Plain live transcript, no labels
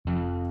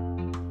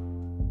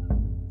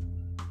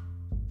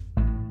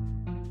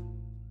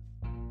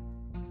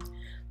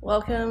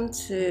Welcome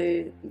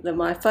to the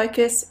My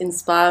Focus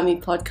Inspire Me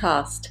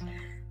podcast.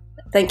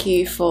 Thank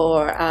you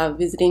for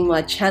visiting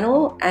my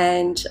channel,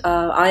 and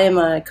I am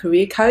a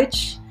career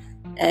coach,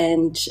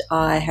 and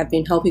I have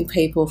been helping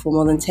people for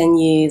more than 10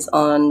 years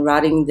on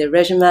writing their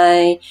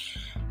resume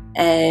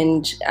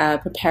and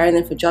preparing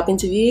them for job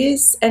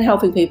interviews and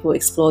helping people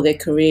explore their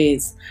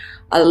careers.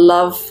 I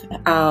love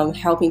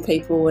helping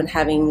people and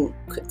having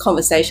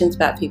conversations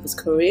about people's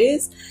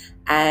careers,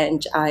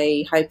 and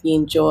I hope you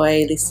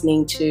enjoy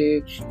listening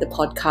to the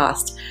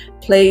podcast.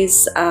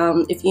 Please,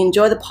 if you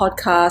enjoy the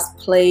podcast,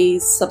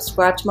 please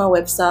subscribe to my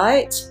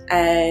website,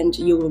 and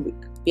you will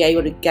be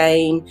able to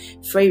gain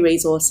free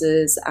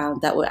resources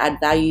that will add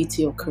value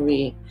to your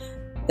career.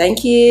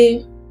 Thank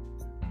you.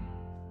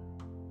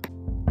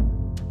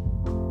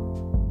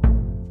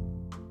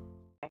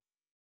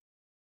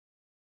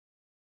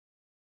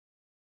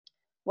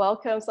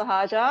 Welcome,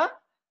 Sahaja.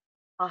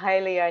 Hi,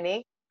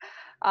 Leonie.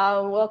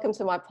 Welcome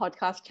to my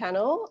podcast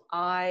channel.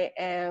 I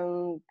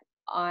am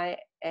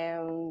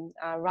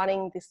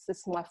running this. This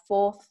is my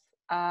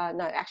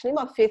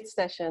my fifth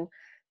session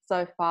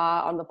so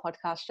far on the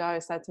podcast show.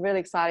 So it's really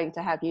exciting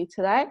to have you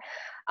today.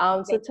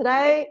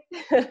 Sahaja,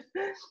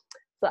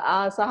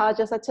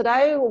 so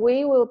today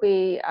we will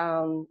be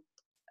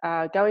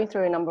going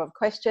through a number of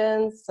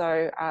questions.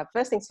 So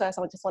first things first,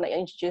 I just want to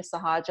introduce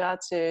Sahaja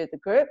to the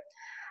group.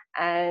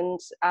 And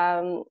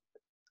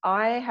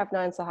I have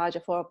known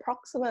Sahaja for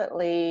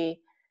approximately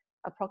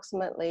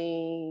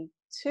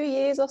 2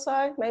 years or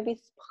so, maybe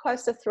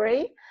close to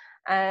 3.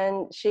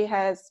 And she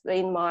has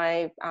been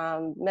my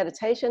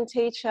meditation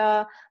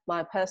teacher,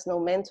 my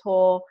personal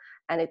mentor,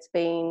 and it's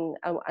been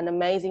an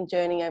amazing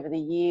journey over the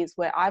years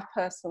where I've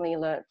personally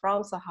learned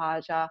from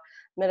Sahaja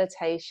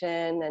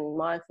meditation and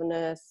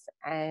mindfulness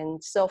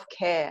and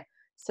self-care.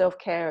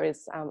 Self-care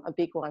is a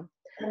big one.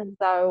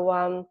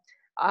 So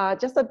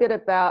just a bit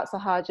about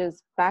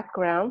Sahaja's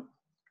background.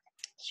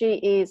 She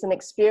is an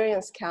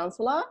experienced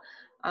counsellor,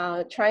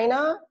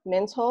 trainer,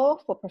 mentor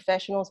for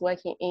professionals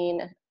working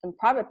in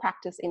private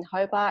practice in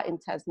Hobart in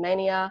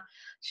Tasmania.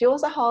 She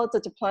also holds a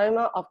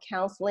diploma of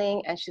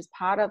counselling, and she's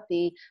part of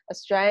the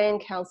Australian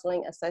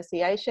Counselling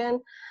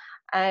Association.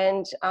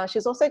 And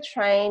she's also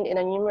trained in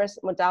numerous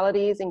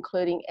modalities,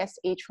 including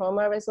SE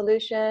trauma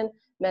resolution,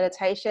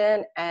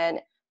 meditation,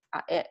 and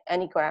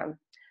Enneagram.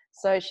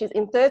 So she's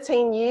in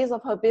 13 years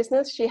of her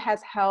business. She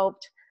has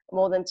helped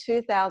more than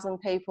 2,000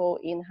 people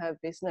in her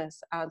business.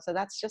 So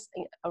that's just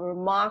a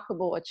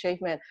remarkable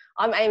achievement.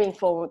 I'm aiming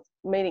for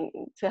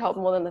to help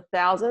more than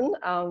 1,000,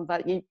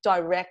 but you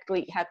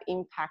directly have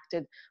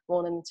impacted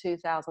more than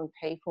 2,000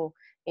 people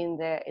in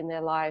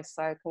their lives.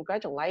 So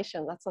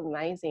congratulations, that's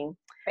amazing.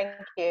 Thank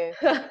you.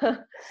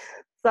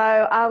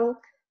 So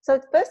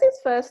first things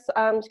first,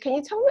 can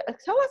you tell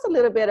us a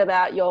little bit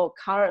about your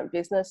current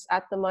business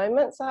at the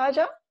moment,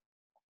 Sahaja?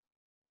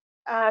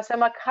 So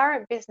my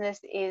current business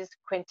is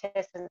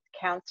Quintessence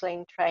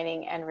Counselling,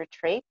 Training and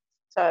Retreat.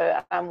 So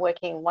I'm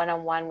working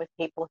one-on-one with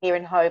people here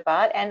in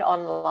Hobart and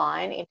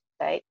online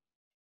interstate,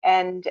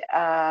 and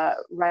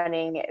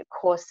running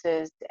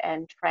courses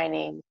and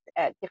trainings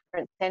at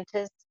different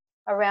centres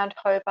around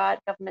Hobart,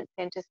 government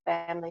centres,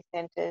 family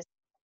centres,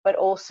 but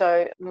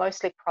also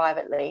mostly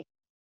privately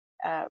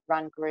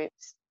run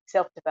groups,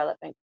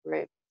 self-development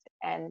groups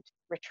and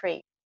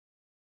retreats.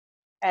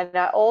 And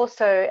I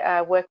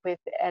also work with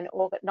a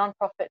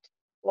non-profit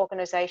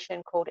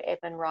organisation called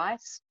Evan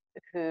Rice,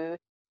 who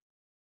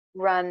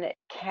run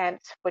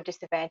camps for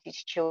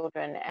disadvantaged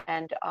children.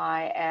 And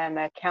I am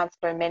a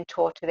counsellor and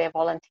mentor to their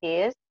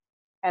volunteers.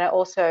 And I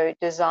also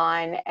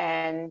design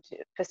and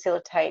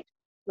facilitate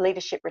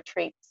leadership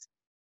retreats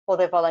for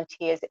their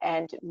volunteers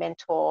and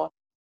mentor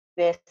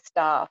their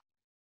staff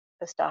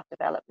for staff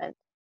development.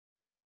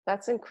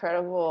 That's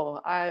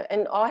incredible. I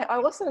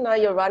also know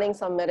you're running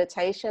some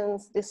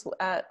meditations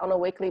on a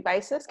weekly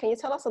basis. Can you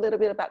tell us a little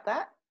bit about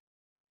that?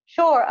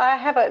 Sure. I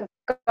have a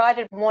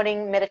guided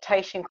morning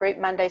meditation group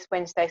Mondays,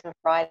 Wednesdays and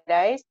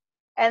Fridays.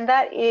 And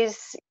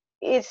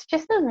it's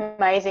just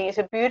amazing. It's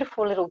a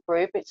beautiful little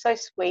group. It's so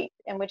sweet.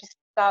 And we just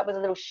start with a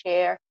little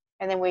share,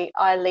 and then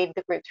I lead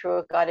the group through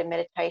a guided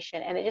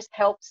meditation, and it just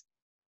helps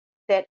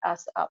set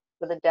us up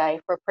for the day,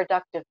 for a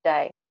productive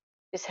day.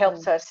 This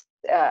helps us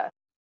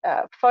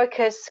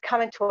focus,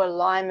 come into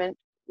alignment,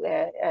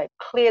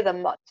 clear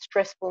the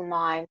stressful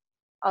mind,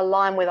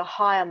 align with a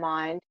higher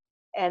mind,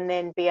 and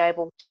then be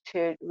able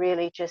to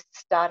really just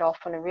start off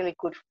on a really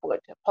good foot,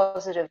 a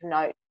positive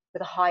note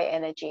with a high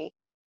energy.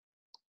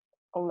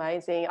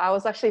 Amazing. I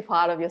was actually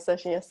part of your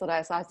session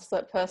yesterday, so I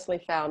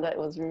personally found it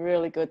was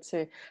really good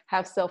to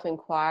have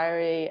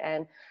self-inquiry,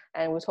 and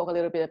we'll talk a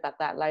little bit about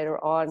that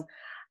later on.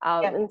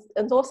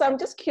 And also, I'm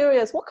just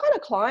curious, what kind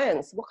of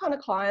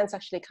clients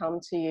actually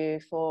come to you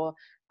for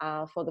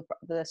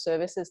the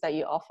services that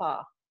you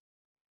offer?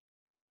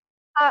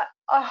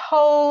 A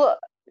whole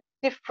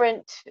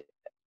different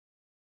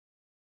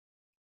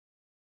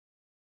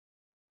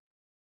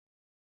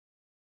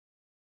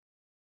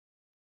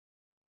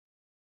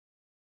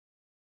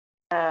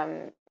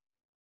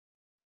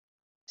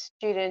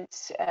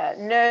students,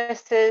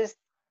 nurses,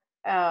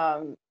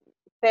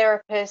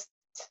 therapists,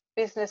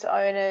 business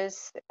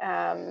owners,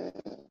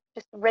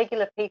 just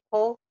regular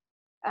people,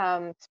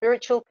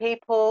 spiritual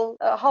people,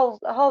 a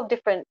whole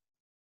different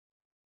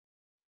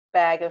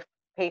bag of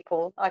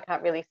people. I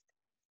can't really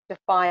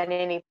define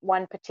any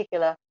one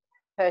particular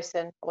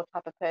person or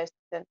type of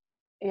person.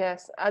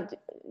 Yes,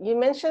 you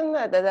mentioned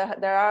that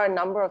there are a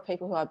number of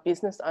people who are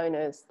business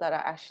owners that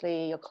are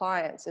actually your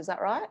clients. Is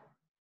that right?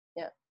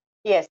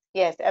 Yeah.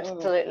 Yes,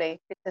 absolutely.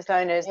 Business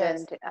owners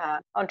Yes.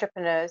 and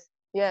entrepreneurs.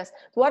 Yes.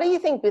 What do you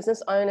think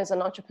business owners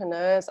and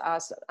entrepreneurs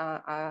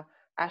are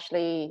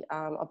actually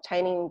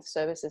obtaining the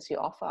services you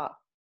offer?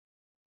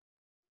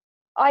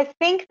 I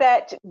think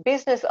that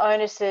business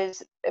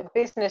owners,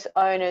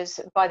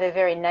 by their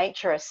very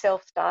nature, are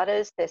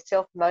self-starters. They're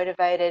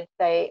self-motivated.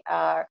 They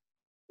are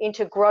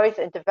into growth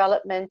and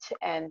development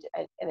and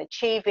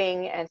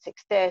achieving and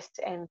success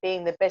and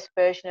being the best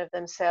version of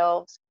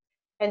themselves.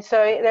 And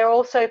so they're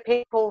also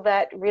people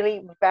that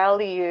really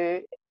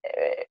value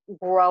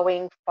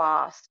growing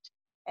fast.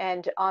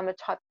 And I'm a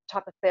type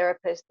of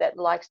therapist that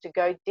likes to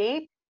go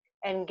deep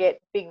and get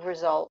big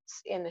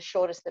results in the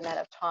shortest amount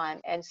of time.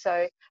 And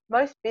so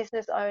most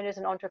business owners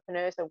and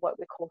entrepreneurs are what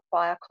we call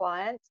fire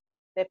clients.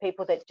 They're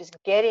people that just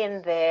get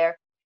in there,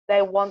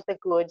 they want the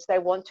goods, they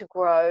want to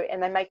grow,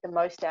 and they make the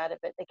most out of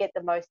it. They get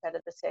the most out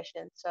of the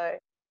session. So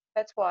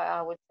that's why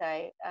I would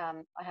say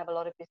I have a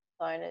lot of business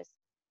owners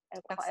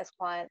as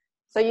clients.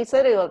 So you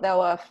said they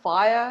were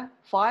fire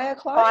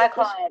clients? Fire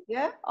clients.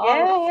 Yeah?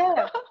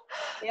 Oh,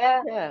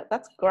 yeah. Yeah,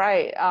 that's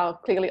great.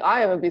 Clearly,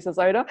 I am a business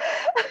owner.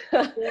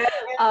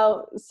 Yeah.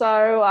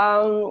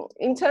 So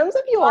in terms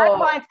of your... Fire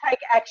clients take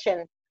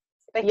action.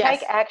 They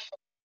take action.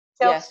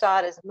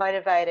 Self-starters,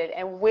 motivated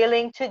and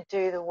willing to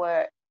do the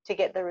work to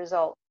get the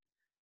result.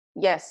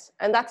 Yes,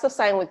 and that's the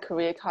same with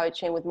career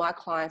coaching with my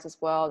clients as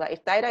well, that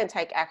if they don't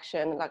take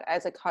action, like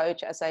as a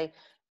coach, they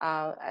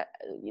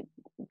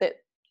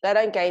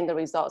don't gain the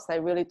results. They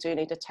really do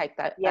need to take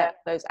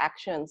those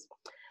actions.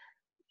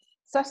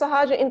 So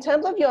Sahaja, in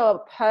terms of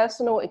your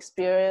personal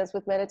experience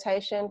with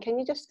meditation, can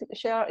you just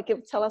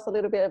tell us a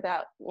little bit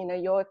about,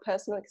 your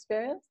personal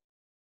experience?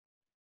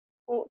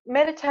 Well,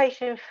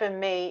 meditation for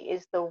me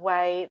is the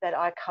way that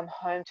I come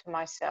home to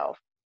myself,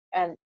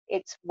 and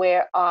it's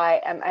where I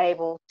am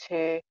able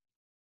to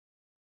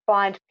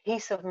find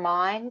peace of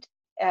mind,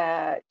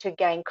 to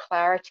gain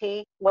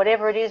clarity,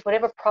 whatever it is,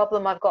 whatever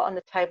problem I've got on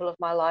the table of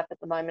my life at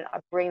the moment, I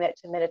bring that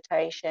to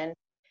meditation,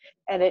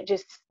 and it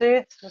just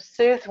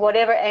soothes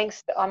whatever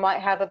angst I might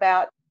have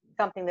about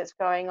something that's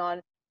going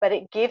on. But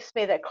it gives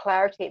me that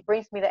clarity, it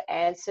brings me the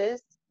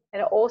answers,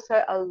 and it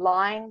also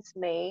aligns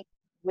me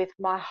with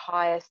my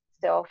highest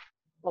self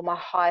or my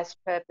highest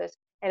purpose,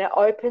 and it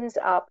opens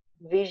up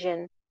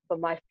vision for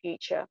my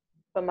future,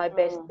 for my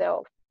best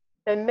self.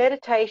 So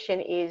meditation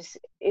is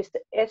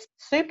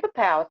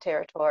superpower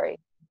territory.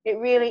 It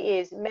really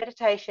is.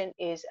 Meditation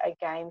is a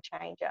game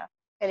changer.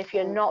 And if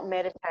you're not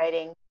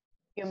meditating,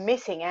 you're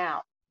missing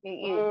out.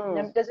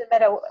 It doesn't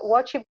matter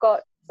what you've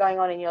got going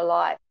on in your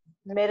life,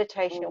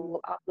 meditation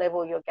will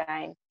up-level your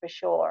game for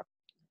sure.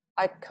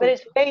 But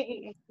it's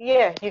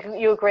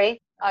you agree?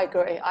 I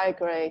agree. Yeah.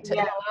 In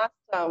the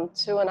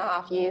last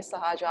 2.5 years,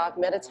 Sahaja, I've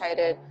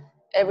meditated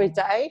every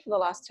day for the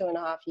last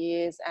 2.5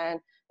 years, and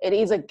it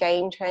is a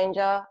game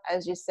changer.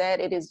 As you said,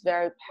 it is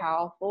very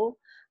powerful,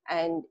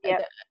 and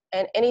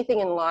anything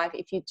in life,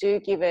 if you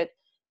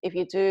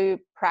do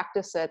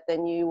practice it,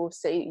 then you will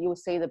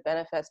see the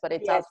benefits. But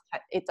it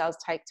does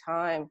take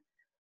time.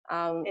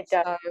 It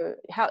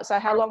does. So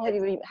how long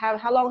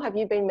have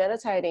you been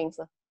meditating?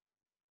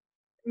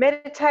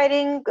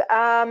 Meditating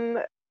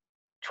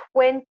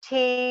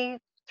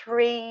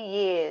 23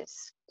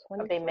 years.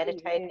 I've been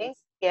meditating. Years.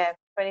 Yeah,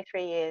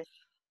 23 years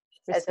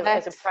as a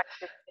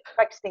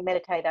practicing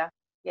meditator.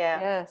 Yeah.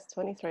 Yes,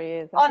 23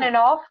 years. On and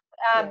off,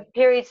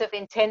 periods of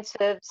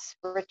intensives,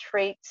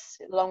 retreats,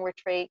 long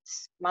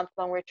retreats,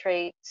 month-long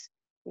retreats,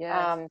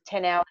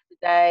 10 hours a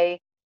day.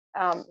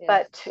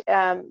 But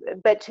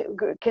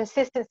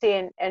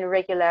consistency and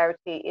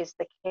regularity is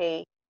the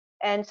key.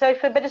 And so,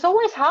 but it's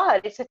always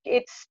hard.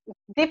 It's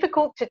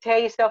difficult to tear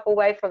yourself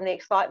away from the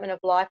excitement of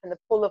life and the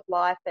pull of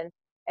life and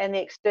the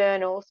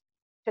externals,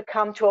 to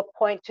come to a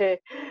point to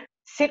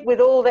sit with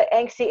all the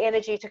angsty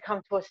energy, to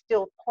come to a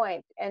still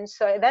point. And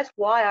so that's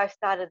why I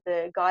started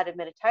the guided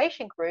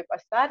meditation group. I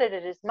started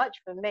it as much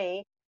for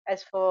me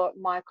as for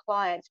my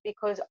clients,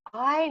 because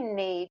I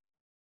need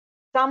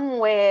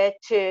somewhere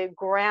to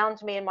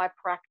ground me in my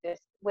practice,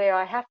 where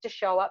I have to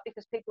show up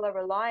because people are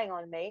relying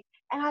on me.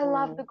 And I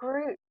love the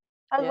group.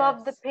 I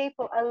love the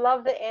people. I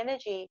love the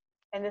energy.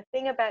 And the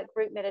thing about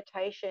group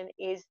meditation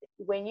is,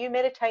 when you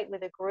meditate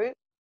with a group,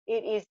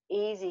 it is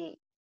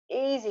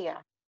easier,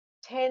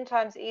 10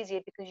 times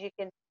easier, because you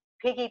can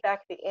piggyback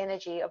the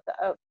energy of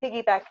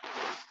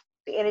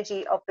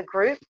the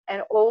group,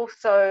 and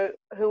also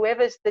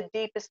whoever's the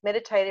deepest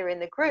meditator in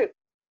the group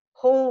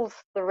pulls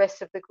the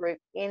rest of the group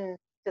into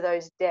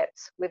those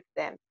depths with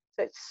them.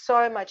 So it's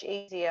so much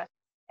easier,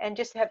 and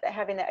just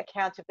having that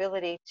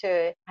accountability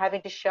to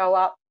having to show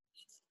up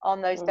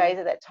on those days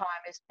at that time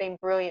has been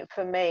brilliant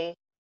for me.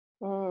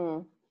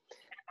 Mm.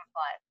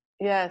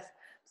 Yes.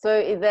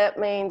 So that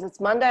means it's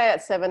Monday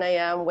at 7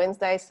 a.m.,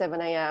 Wednesday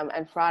 7 a.m.,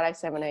 and Friday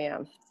 7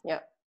 a.m. Yeah.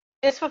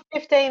 Just for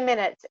 15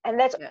 minutes. And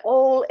that's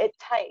all it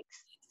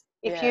takes.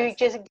 If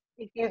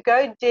you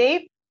go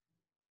deep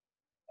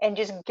and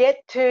just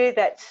get to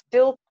that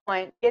still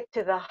point, get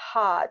to the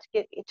heart,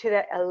 get to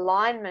that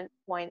alignment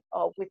point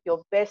of with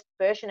your best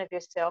version of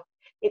yourself,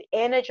 it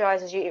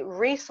energizes you, it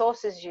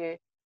resources you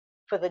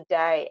for the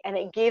day, and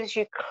it gives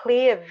you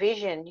clear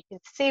vision. You can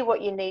see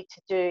what you need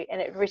to do,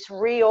 and it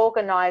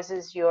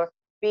reorganizes your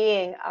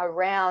being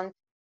around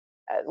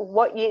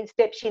what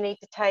steps you need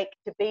to take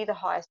to be the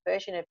highest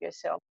version of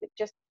yourself. It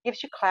just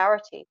gives you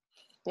clarity.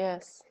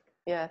 Yes,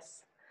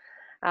 yes.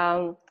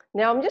 Now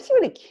I'm just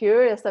really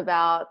curious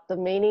about the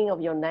meaning of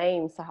your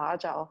name,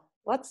 Sahaja.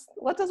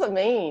 What does it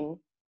mean?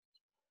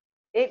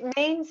 It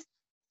means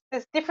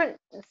there's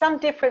some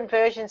different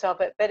versions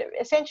of it, but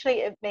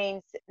essentially it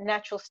means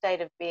natural state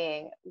of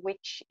being,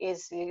 which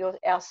is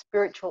our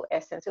spiritual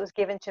essence. It was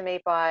given to me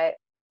by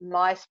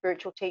my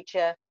spiritual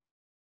teacher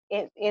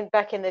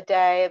back in the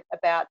day,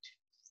 about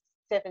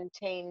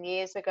 17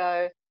 years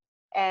ago,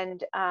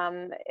 and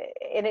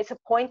it's a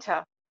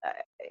pointer.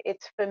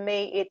 It's for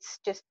me. It's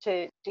just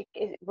it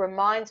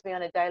reminds me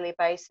on a daily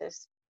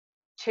basis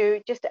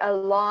to just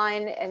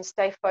align and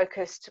stay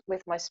focused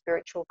with my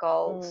spiritual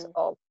goals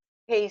of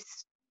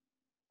peace,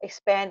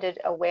 expanded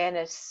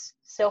awareness,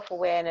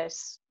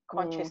 self-awareness,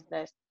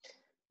 consciousness.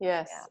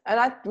 Yes, and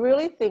I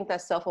really think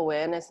that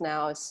self-awareness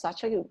now is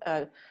such an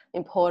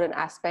important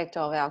aspect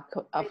of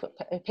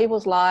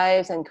people's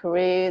lives and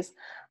careers,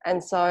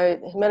 and so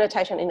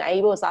meditation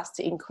enables us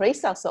to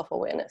increase our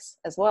self-awareness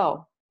as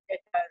well. It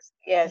does,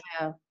 yes.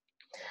 Yeah.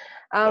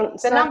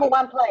 It's the number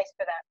one place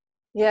for that.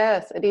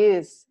 Yes, it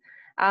is.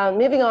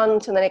 Moving on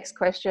to the next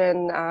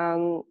question,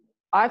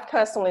 I've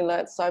personally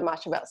learned so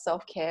much about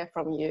self-care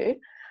from you.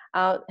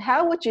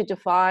 How would you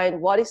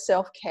define what is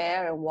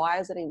self-care and why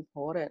is it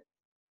important?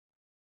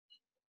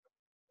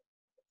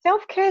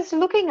 Self-care is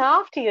looking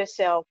after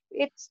yourself.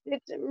 It's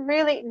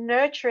really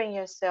nurturing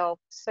yourself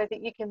so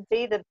that you can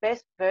be the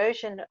best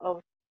version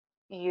of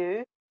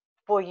you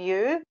for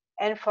you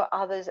and for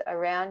others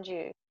around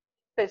you.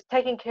 So it's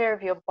taking care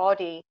of your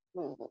body,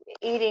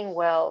 eating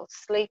well,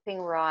 sleeping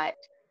right,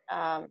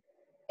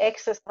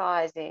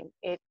 exercising.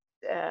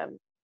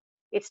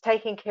 It's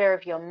taking care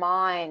of your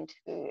mind,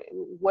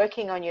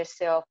 working on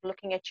yourself,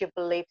 looking at your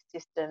belief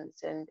systems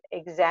and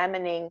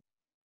examining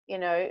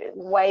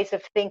ways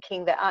of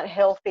thinking that aren't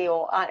healthy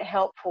or aren't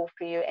helpful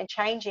for you and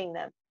changing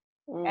them.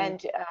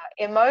 And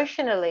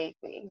emotionally,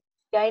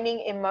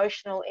 gaining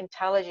emotional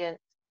intelligence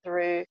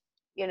through,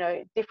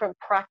 different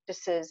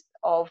practices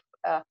of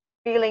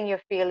feeling your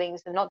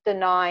feelings and not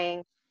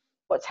denying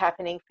what's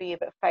happening for you,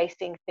 but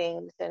facing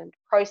things and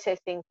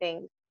processing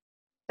things.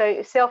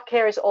 So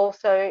self-care is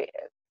also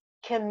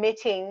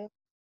committing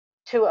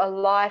to a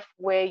life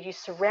where you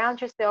surround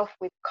yourself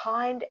with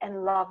kind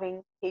and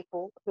loving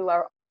people who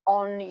are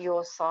on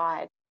your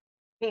side,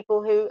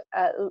 people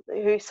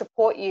who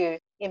support you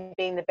in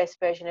being the best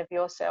version of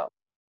yourself.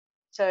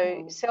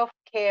 So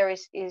self-care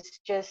is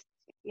just,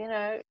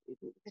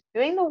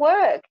 doing the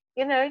work,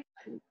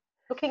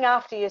 looking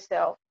after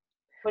yourself,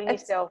 putting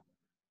yourself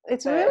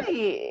it's first.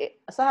 really,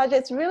 Sahaj,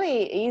 it's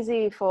really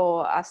easy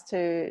for us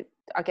to,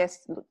 I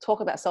guess, talk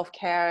about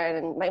self-care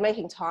and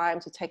making time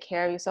to take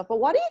care of yourself. But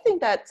why do you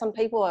think that some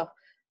people are,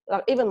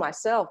 like even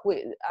myself,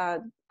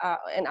 and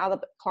other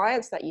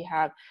clients that you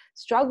have,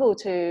 struggle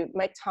to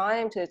make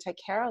time to take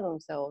care of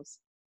themselves?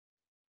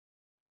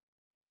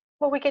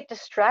 Well, we get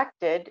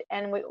distracted,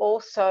 and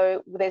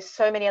there's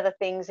so many other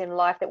things in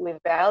life that we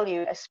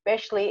value,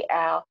 especially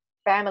our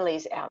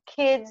families, our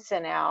kids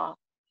and our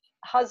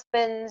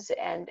husbands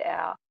and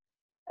our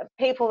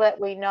people that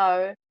we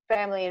know,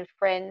 family and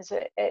friends.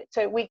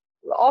 So we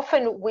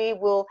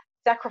will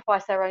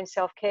sacrifice our own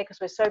self-care because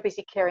we're so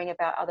busy caring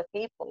about other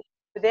people.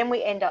 But then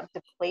we end up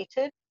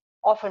depleted.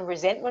 Often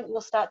resentment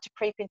will start to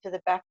creep into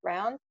the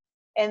background,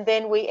 and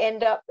then we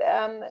end up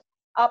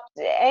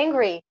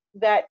angry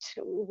that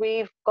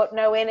we've got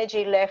no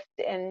energy left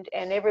and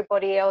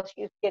everybody else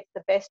gets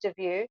the best of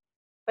you.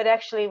 But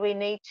actually we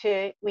need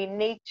to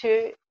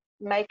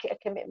make a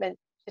commitment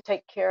to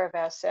take care of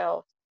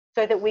ourselves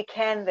so that we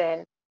can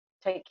then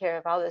take care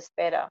of others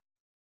better.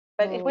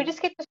 But if we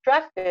just get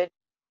distracted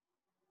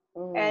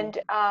and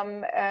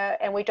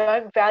we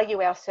don't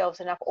value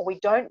ourselves enough, or we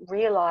don't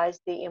realize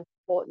the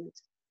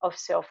importance of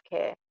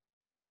self-care,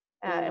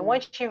 and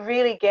once you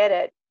really get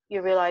it,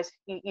 you realize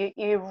you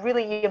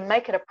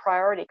make it a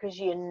priority because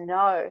you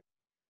know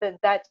that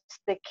that's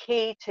the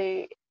key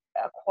to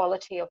a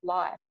quality of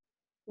life.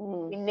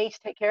 We need to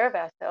take care of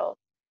ourselves,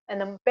 and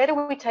the better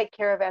we take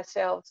care of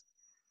ourselves,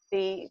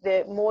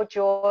 the more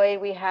joy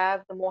we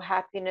have, the more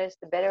happiness,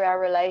 the better our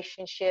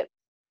relationship,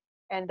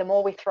 and the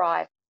more we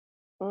thrive.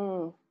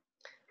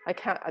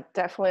 I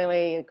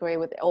definitely agree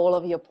with all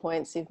of your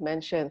points you've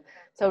mentioned.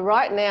 So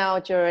right now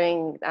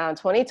during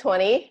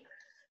 2020,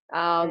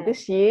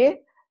 this year,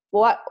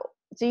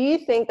 do you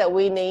think that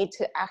we need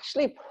to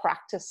actually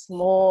practice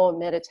more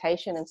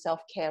meditation and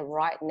self-care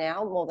right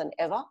now more than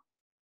ever?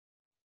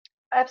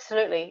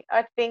 Absolutely.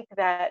 I think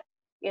that,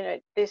 you know,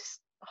 this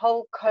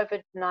whole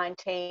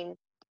COVID-19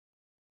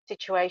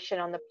 situation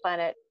on the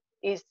planet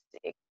is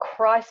a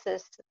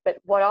crisis, but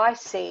what I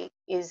see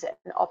is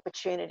an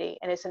opportunity,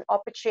 and it's an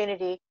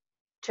opportunity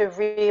to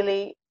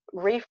really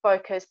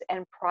refocus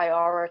and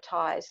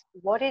prioritize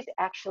what is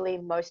actually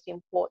most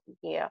important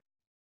here.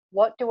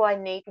 What do I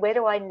need? Where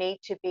do I need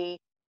to be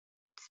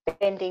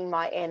spending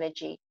my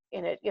energy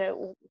in it? You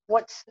know,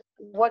 what's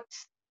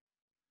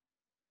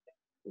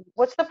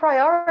the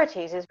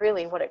priorities is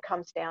really what it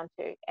comes down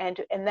to, and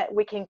that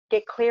we can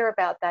get clear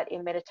about that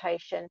in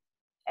meditation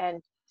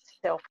and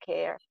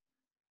self-care.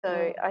 So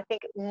Mm, I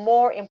think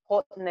more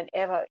important than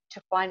ever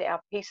to find our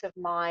peace of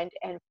mind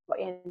and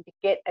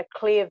get a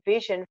clear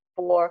vision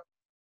for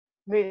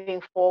moving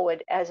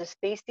forward as a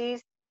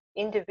species,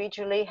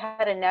 individually,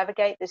 how to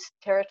navigate this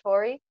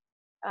territory.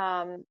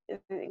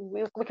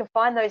 We can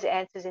find those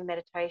answers in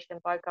meditation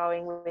by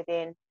going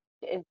within,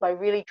 and by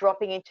really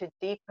dropping into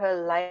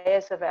deeper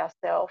layers of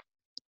ourself,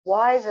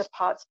 wiser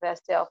parts of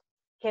ourself,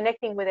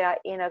 connecting with our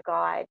inner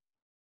guide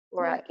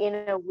or yeah. our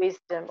inner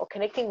wisdom, or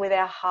connecting with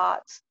our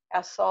hearts,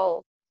 our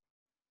soul.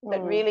 It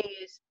Mm, really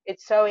is.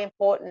 It's so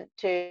important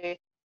to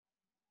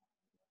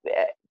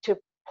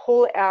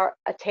pull our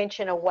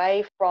attention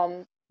away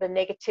from the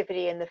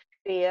negativity and the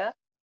fear,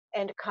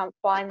 and to come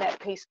find that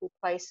peaceful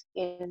place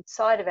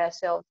inside of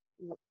ourselves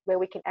where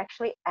we can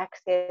actually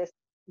access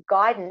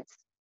guidance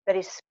that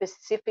is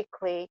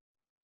specifically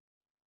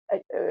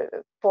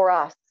for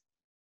us,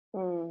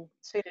 mm.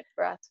 suited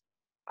for us.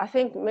 I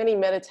think many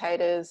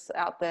meditators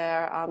out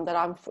there that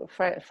I'm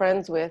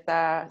friends with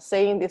are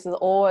seeing this as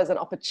all as an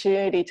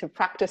opportunity to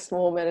practice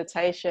more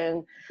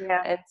meditation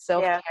Yeah, and yeah,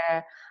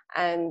 self-care.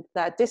 And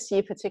that this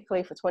year,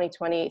 particularly for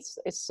 2020,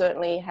 it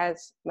certainly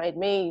has made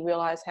me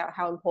realize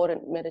how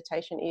important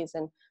meditation is,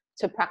 and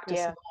to practice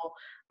yeah,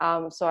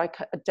 more. So I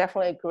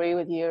definitely agree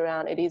with you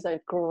around it is a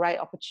great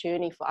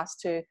opportunity for us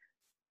to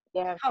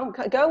yeah,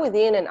 go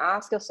within and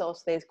ask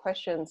yourselves these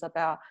questions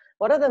about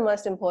what are the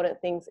most important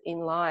things in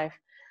life.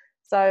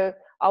 So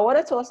I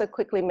wanted to also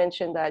quickly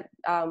mention that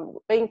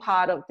being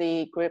part of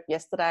the group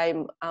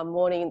yesterday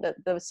morning,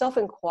 the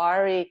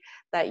self-inquiry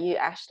that you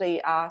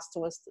actually asked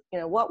was, you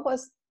know,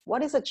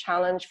 what is a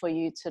challenge for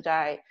you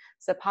today?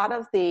 So part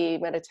of the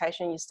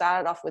meditation, you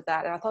started off with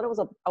that, and I thought it was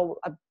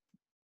a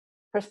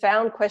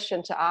profound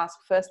question to ask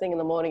first thing in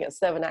the morning at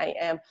 7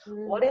 a.m.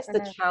 What is the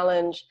mm-hmm.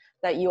 challenge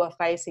that you are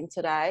facing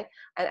today?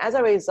 And as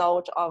a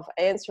result of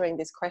answering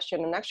this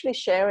question and actually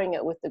sharing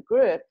it with the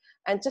group,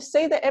 and to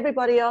see that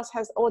everybody else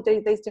has all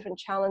these different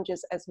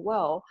challenges as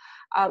well,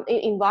 I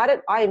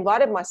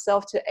invited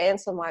myself to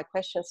answer my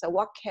question. So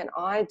what can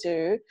I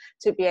do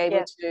to be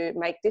able Yeah, to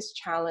make this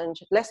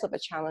challenge less of a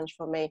challenge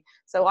for me?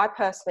 So I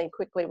personally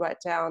quickly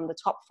wrote down the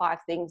top 5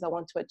 things I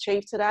want to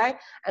achieve today,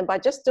 and by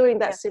just doing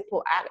that yeah,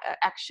 simple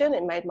action,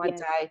 it made my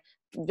yes, day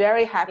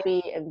very yeah.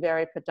 happy and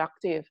very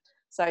productive.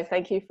 So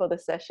thank you for the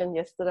session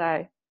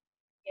yesterday.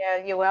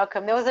 Yeah, you're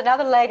welcome. There was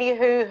another lady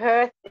who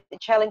her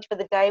challenge for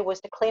the day was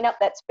to clean up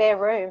that spare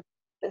room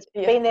that's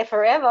Yeah. been there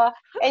forever.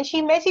 And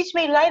she messaged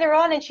me later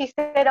on and she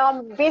said,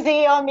 "I'm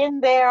busy, I'm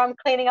in there, I'm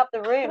cleaning up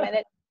the room." And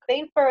it's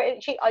been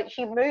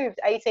she moved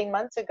 18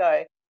 months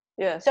ago.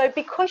 Yes. So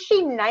because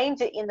she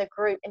named it in the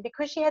group, and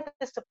because she had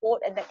the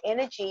support and the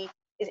energy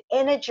is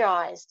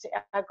energized,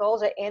 our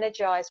goals are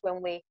energized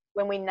when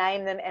we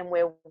name them, and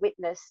we're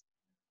witness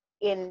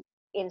in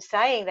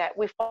saying that,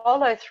 we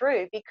follow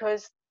through,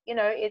 because you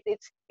know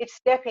it's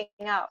stepping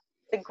up.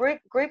 The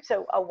groups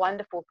are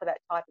wonderful for that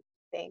type of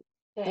thing,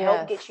 to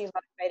help get Yes. you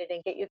motivated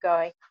and get you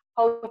going,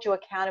 hold you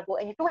accountable,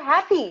 and you feel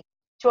happy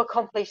to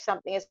accomplish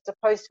something, as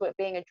opposed to it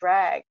being a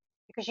drag,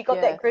 because you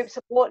got that group Yes.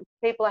 support.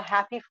 People are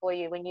happy for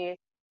you when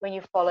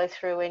you follow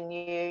through and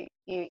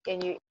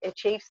you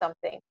achieve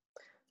something.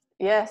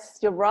 Yes,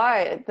 you're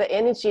right. The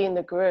energy in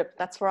the group.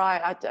 That's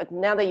right.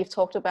 Now that you've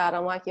talked about it,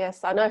 I'm like,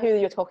 yes, I know who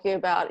you're talking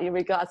about in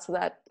regards to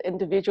that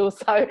individual.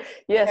 So,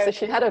 yes, Yeah, so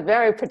she had a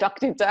very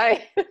productive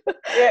day.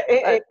 yeah,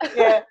 So,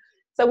 yeah.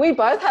 so we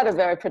both had a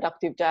very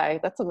productive day.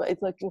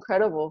 It's like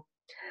incredible.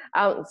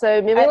 So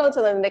Uh, moving on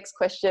to the next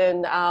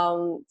question,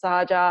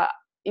 Sahaja,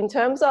 in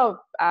terms of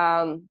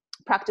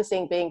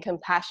practicing being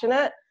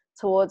compassionate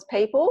towards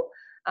people,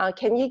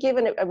 can you give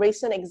a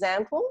recent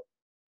example?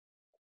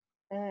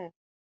 mm,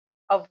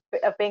 of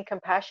being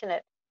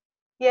compassionate.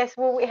 Yes,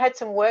 well, we had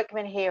some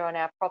workmen here on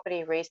our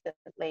property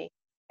recently,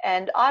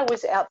 and I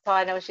was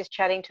outside and I was just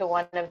chatting to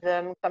one of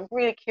them. I'm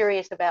really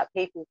curious about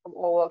people from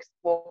all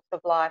walks of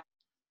life,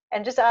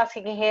 and just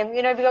asking him,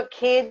 you know, have you got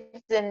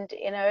kids, and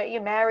you know,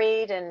 you're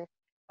married, and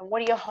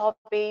what are your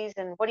hobbies,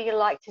 and what do you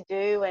like to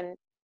do, and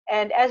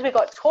as we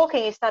got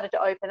talking, he started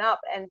to open up,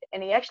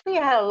 and he actually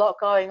had a lot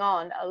going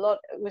on. A lot,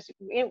 it was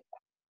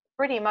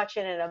pretty much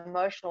in an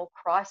emotional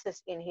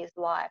crisis in his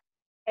life.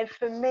 And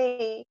for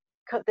me,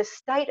 the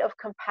state of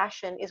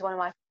compassion is one of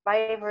my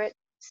favorite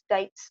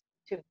states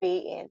to be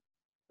in,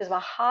 because my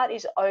heart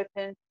is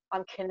open,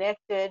 I'm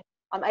connected,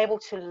 I'm able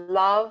to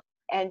love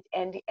and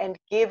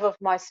give of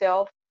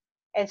myself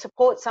and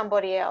support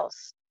somebody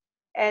else.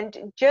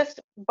 And just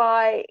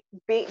by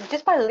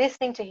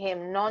listening to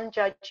him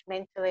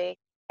non-judgmentally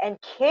and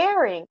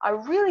caring, I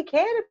really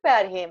cared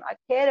about him. I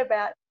cared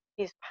about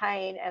his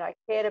pain, and I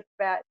cared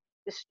about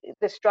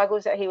the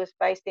struggles that he was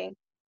facing.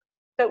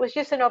 So it was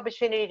just an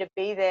opportunity to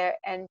be there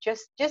and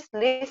just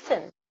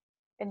listen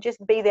and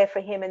just be there for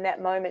him in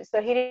that moment. So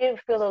he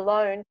didn't feel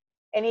alone,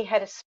 and he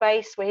had a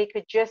space where he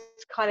could just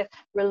kind of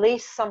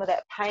release some of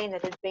that pain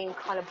that had been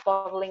kind of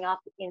bottling up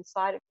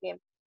inside of him.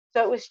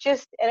 So it was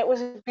just, and it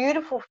was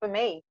beautiful for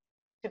me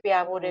to be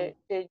able to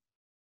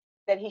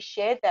that he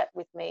shared that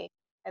with me,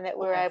 and that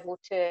we were able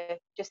to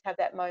just have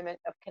that moment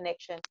of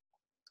connection.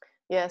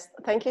 Yes,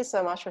 thank you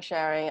so much for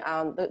sharing.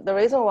 The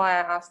reason why I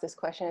asked this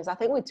question is I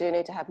think we do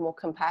need to have more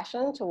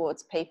compassion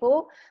towards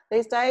people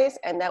these days,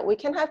 and that we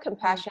can have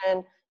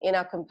compassion in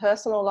our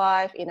personal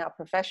life, in our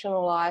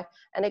professional life,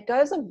 and it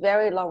goes a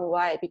very long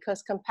way,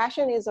 because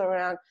compassion is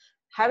around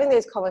having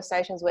these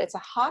conversations where it's a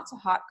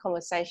heart-to-heart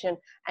conversation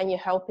and you're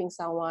helping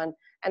someone.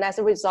 And as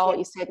a result,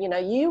 you said,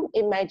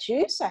 it made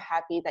you so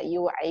happy that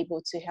you were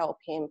able to help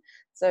him.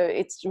 So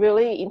it's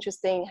really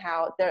interesting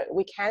how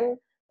we can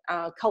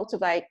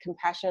cultivate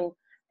compassion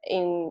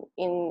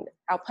in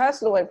our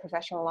personal and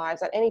professional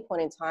lives at any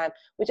point in time.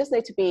 We just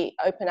need to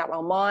open up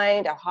our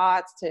mind, our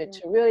hearts to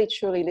really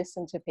truly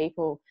listen to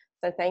people.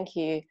 So thank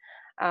you.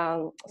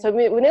 So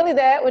we're nearly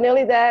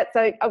there.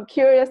 So I'm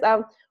curious,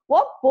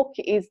 what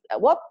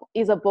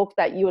is a book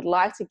that you would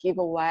like to give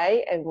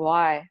away, and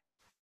why?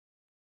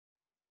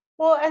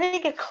 Well, I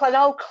think an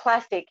old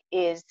classic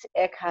is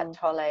Eckhart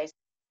Tolle's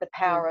The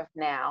Power of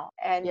Now.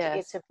 And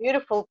it's a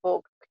beautiful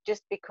book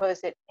just because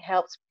it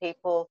helps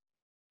people,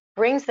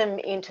 brings them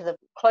into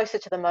closer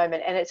to the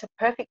moment. And it's a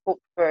perfect book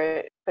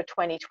for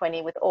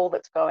 2020 with all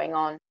that's going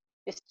on,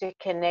 just to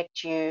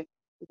connect you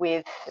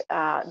with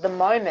the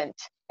moment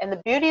and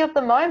the beauty of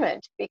the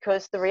moment.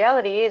 Because the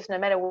reality is, no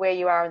matter where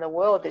you are in the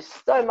world, there's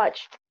so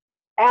much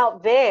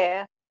out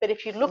there. But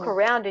if you look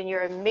around in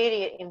your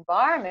immediate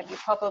environment, you're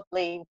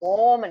probably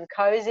warm and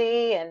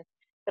cozy and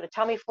got a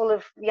tummy full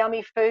of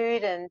yummy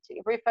food and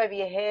a roof over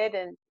your head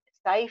and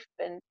safe.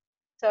 And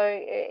so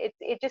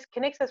it just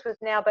connects us with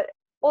now, but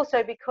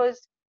also because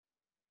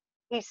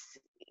he's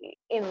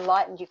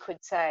enlightened, you could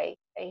say.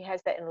 He has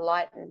that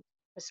enlightened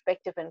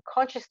perspective and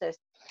consciousness.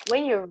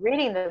 When you're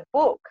reading the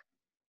book,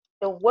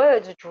 the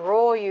words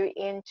draw you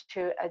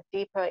into a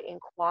deeper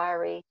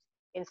inquiry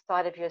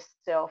inside of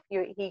yourself.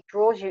 He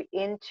draws you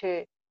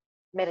into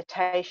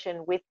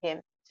meditation with him.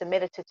 It's a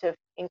meditative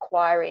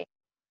inquiry,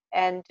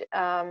 and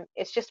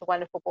it's just a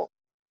wonderful book.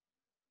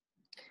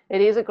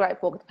 It is a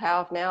great book, The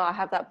Power of Now. I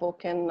have that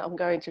book, and I'm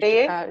going to. Do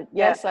you?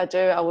 Yes, I do.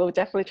 I will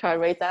definitely try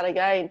and read that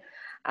again.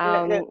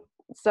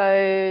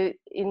 So,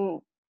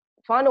 in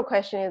final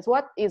question is,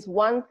 what is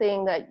one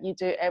thing that you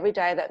do every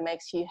day that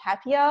makes you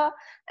happier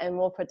and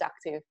more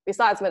productive,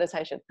 besides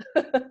meditation?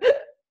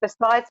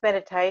 Besides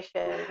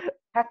meditation,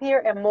 happier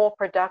and more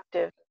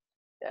productive.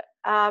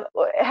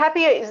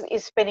 Happier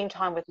is spending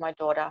time with my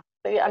daughter.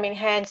 I mean,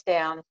 hands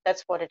down,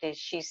 that's what it is.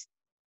 She's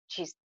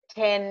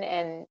 10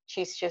 and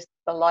she's just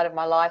the light of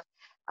my life.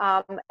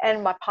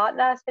 And my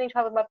partner, spending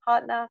time with my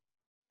partner.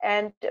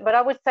 But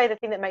I would say the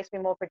thing that makes me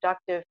more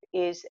productive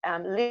is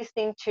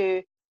listening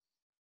to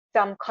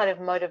some kind of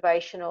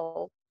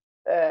motivational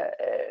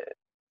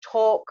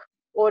talk,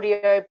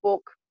 audio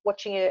book,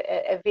 watching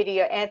a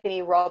video,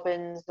 Anthony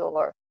Robbins,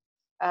 or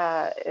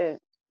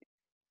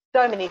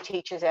so many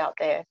teachers out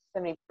there,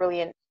 so many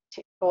brilliant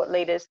thought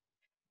leaders,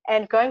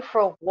 and going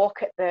for a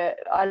walk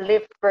I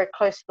live very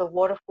close to the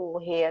waterfall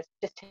here. It's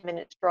just 10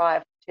 minutes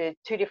drive to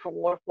 2 different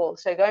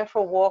waterfalls. So going for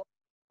a walk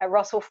at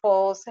Russell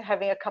Falls,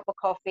 having a cup of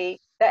coffee,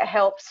 that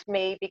helps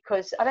me,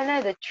 because I don't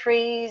know, the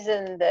trees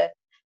and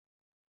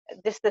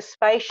the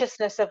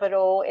spaciousness of it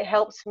all, it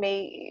helps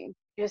me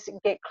just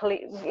get clear.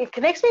 It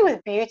connects me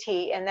with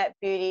beauty, and that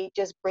beauty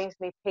just brings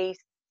me peace.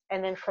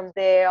 And then from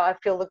there, I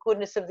feel the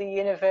goodness of the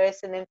universe.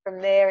 And then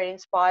from there, it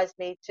inspires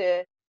me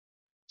to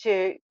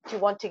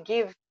want to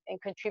give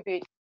and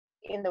contribute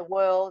in the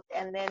world.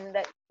 And then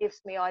that gives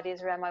me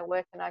ideas around my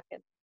work, and I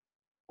can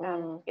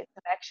get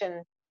some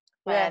action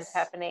plans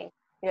happening.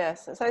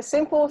 Yes. So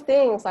simple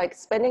things like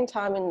spending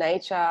time in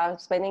nature,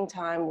 spending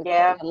time with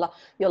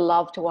your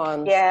loved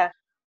ones. Yeah.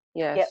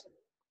 Yes.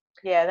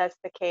 Yeah, that's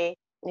the key.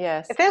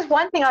 Yes. If there's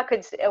one thing I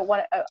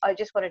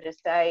just wanted to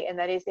say, and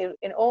that is,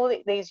 in all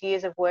these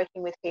years of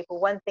working with people,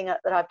 one thing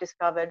that I've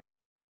discovered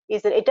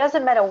is that it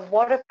doesn't matter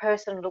what a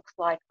person looks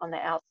like on the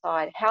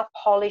outside, how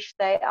polished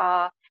they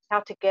are,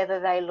 how together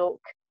they look.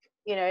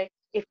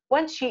 If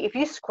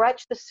you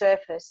scratch the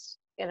surface,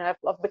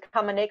 I've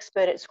become an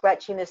expert at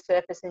scratching the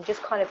surface and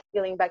just kind of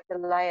peeling back the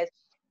layers.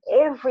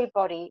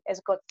 Everybody has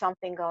got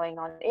something going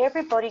on.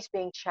 Everybody's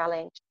being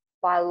challenged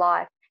by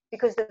life,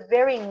 because the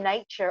very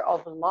nature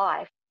of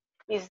life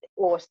is,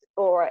 or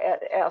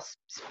our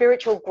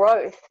spiritual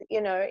growth,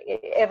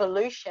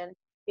 evolution,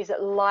 is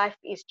that life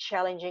is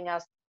challenging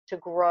us to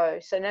grow.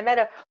 So no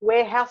matter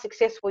how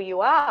successful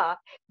you are,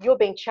 you're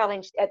being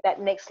challenged at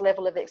that next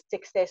level of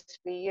success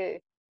for you.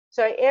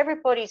 So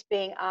everybody's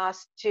being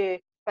asked to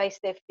face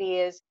their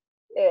fears,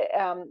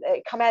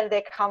 come out of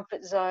their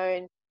comfort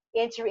zone,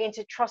 enter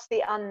into trust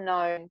the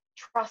unknown,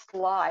 trust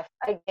life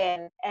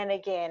again and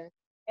again.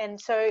 And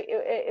so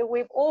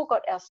we've all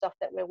got our stuff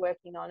that we're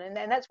working on. And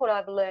that's what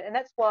I've learned. And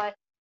that's why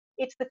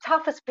it's the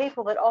toughest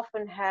people that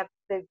often have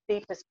the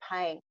deepest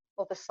pain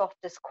or the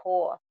softest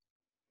core.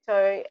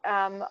 So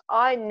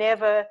I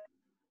never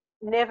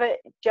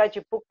judge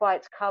a book by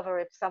its cover.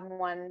 If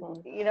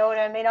someone, you know what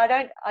I mean? I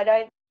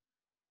don't,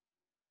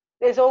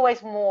 there's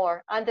always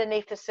more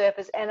underneath the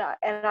surface. And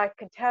I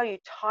can tell you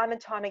time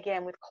and time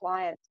again with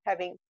clients,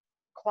 having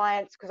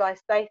clients, because I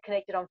stay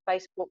connected on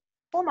Facebook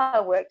for my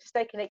work, to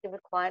stay connected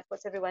with clients.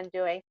 What's everyone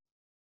doing?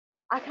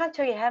 I can't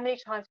tell you how many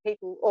times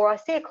people, or I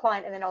see a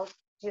client and then I'll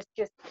just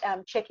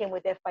check in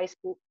with their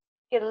Facebook,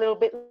 learn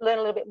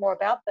a little bit more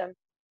about them.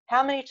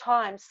 How many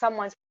times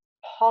someone's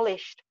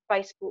polished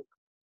Facebook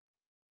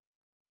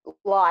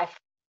life,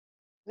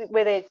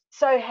 where they're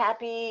so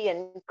happy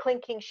and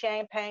clinking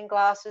champagne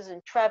glasses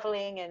and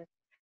traveling and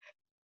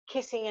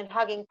kissing and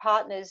hugging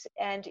partners,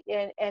 and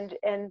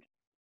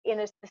in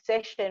a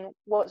session,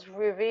 what's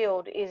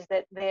revealed is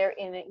that they're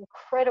in an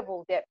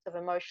incredible depth of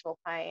emotional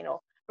pain, or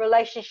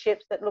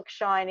relationships that look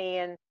shiny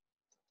and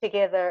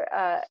together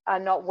are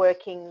not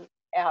working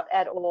out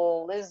at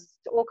all. There's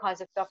all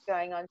kinds of stuff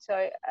going on.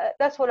 So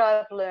that's what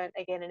I've learned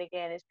again and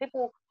again, is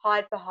people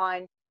hide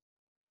behind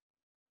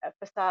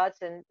facades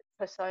and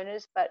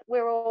personas, but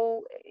we're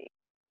all,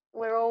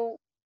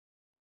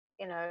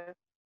 you know,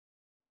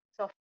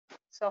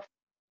 soft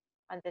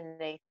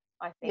underneath,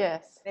 I think.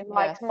 Yes. In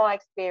my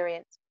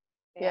experience.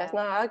 Yeah. Yes,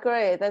 no, I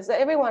agree.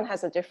 Everyone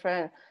has a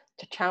different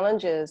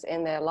challenges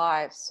in their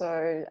lives.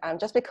 So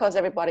just because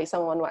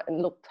someone might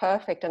look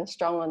perfect and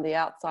strong on the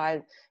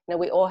outside,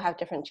 we all have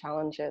different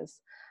challenges.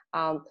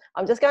 I'm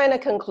just going to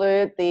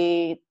conclude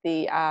the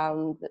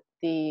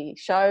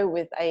show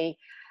with a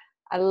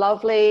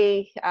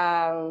lovely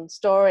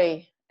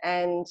story,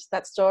 and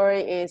that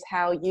story is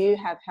how you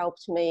have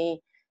helped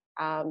me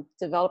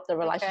develop the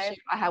relationship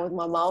I have with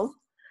my mom.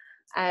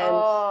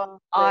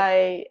 And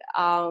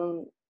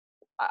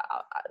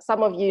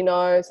some of you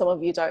know, some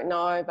of you don't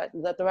know, but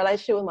the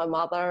relationship with my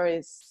mother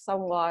is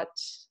somewhat,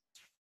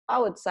 I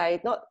would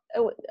say, not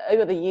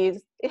over the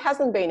years, it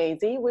hasn't been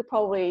easy. We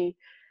probably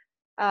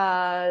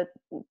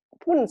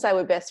wouldn't say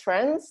we're best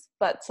friends,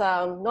 but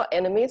not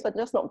enemies, but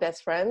just not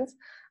best friends.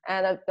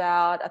 And I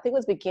think it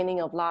was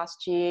beginning of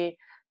last year,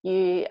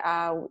 we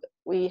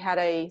had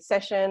a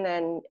session,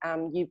 and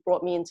you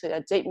brought me into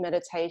a deep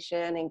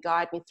meditation and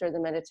guide me through the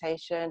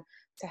meditation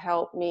to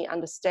help me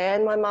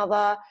understand my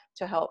mother,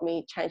 to help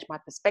me change my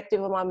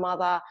perspective of my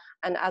mother.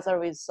 And as a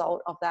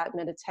result of that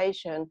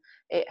meditation,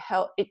 it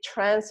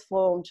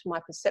transformed my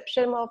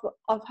perception of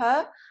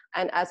her.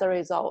 And as a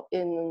result,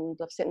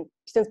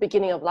 since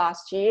beginning of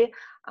last year,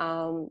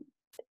 our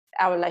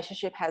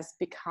relationship has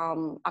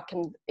become, I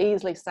can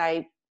easily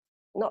say,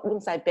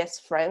 wouldn't say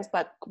best friends,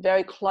 but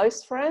very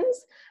close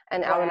friends.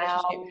 And our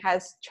relationship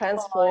has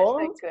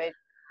transformed. So good.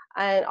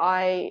 And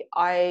I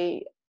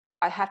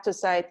have to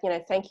say,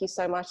 thank you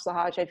so much,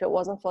 Sahaja. If it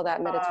wasn't for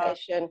that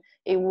meditation,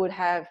 it would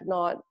have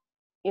not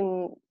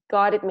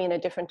guided me in a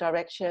different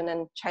direction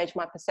and changed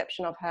my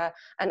perception of her.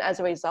 And as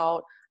a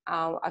result,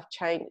 I've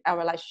changed. Our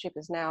relationship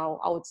is now,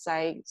 I would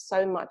say,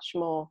 so much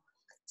more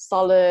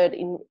solid,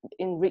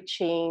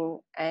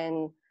 enriching,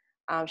 and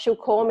she'll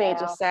call me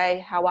to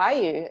say, "How are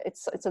you?"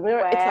 It's a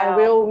miracle. It's a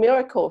real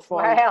miracle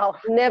from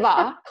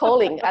never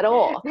calling at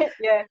all.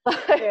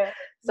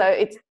 So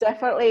it's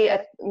definitely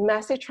a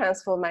massive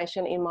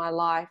transformation in my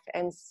life.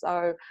 And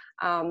so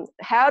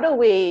how do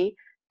we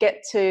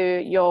get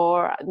to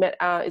your,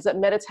 is it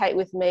Meditate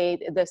With Me,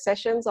 the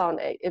sessions on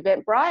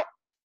Eventbrite?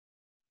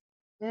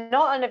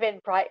 Not on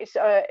Eventbrite, it's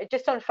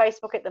just on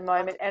Facebook at the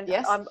moment. And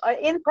I'm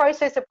in the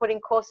process of putting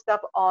course stuff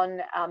on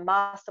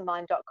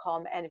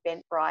mastermind.com and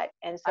Eventbrite.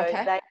 And so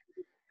they're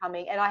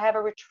coming. And I have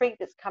a retreat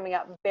that's coming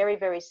up very,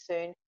 very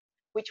soon,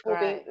 which will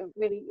be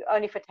really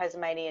only for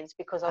Tasmanians,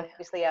 because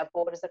obviously our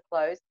borders are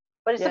closed.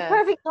 But it's the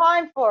perfect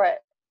time for it.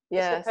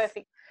 Yes. It's the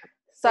perfect.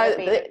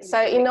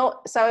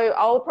 So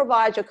I'll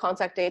provide your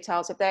contact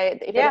details if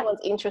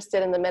anyone's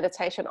interested in the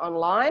meditation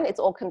online. It's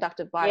all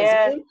conducted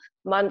by Zoom,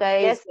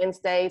 Mondays,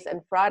 Wednesdays,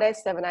 and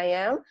Fridays, 7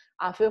 a.m.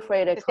 Feel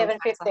free to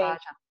contact Sahaja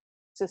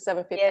to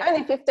 7:50.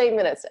 Only 15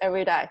 minutes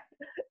every day.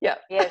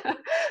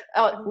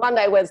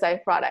 Monday, Wednesday,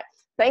 Friday.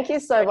 Thank you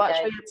so much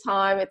for your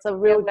time. It's a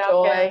real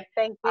joy.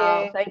 Thank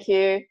you. Thank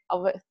you.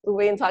 We'll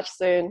be in touch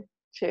soon.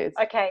 Cheers.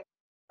 Okay.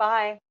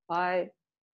 Bye. Bye.